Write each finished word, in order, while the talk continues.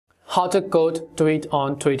How to quote tweet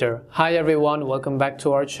on Twitter. Hi everyone, welcome back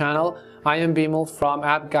to our channel. I am Bimal from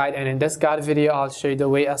App Guide, and in this guide video I'll show you the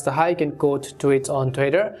way as to how you can quote tweets on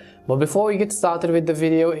Twitter. But before we get started with the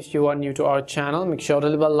video, if you are new to our channel, make sure to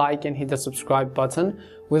leave a like and hit the subscribe button.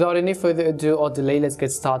 Without any further ado or delay, let's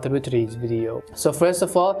get started with today's video. So first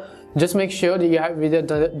of all, just make sure that you have either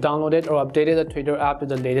downloaded or updated the Twitter app with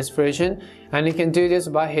the latest version, and you can do this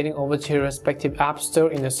by heading over to your respective app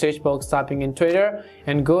store, in the search box typing in Twitter,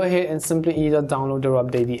 and go ahead and simply either download or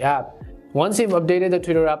update the app. Once you've updated the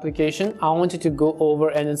Twitter application, I want you to go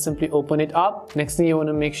over and then simply open it up. Next thing you want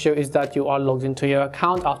to make sure is that you are logged into your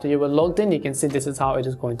account. After you were logged in, you can see this is how it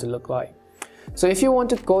is going to look like. So if you want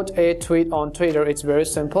to quote a tweet on Twitter, it's very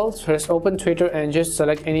simple. First, open Twitter and just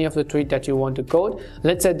select any of the tweet that you want to quote.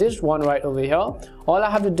 Let's say this one right over here. All I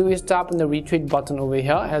have to do is tap on the retweet button over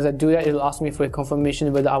here. As I do that, it'll ask me for a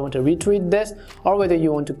confirmation whether I want to retweet this or whether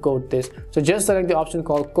you want to quote this. So just select the option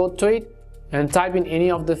called quote tweet and type in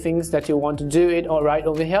any of the things that you want to do it or right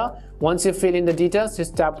over here. Once you fill in the details,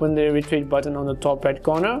 just tap on the retweet button on the top right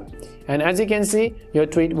corner, and as you can see, your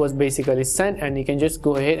tweet was basically sent, and you can just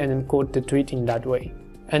go ahead and then quote the tweet in that way.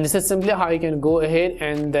 And this is simply how you can go ahead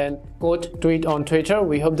and then quote tweet on Twitter.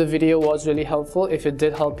 We hope the video was really helpful. If it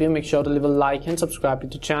did help you, make sure to leave a like and subscribe to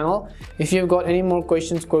the channel. If you've got any more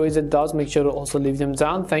questions, queries, or doubts, make sure to also leave them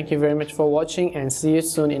down. Thank you very much for watching, and see you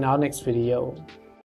soon in our next video.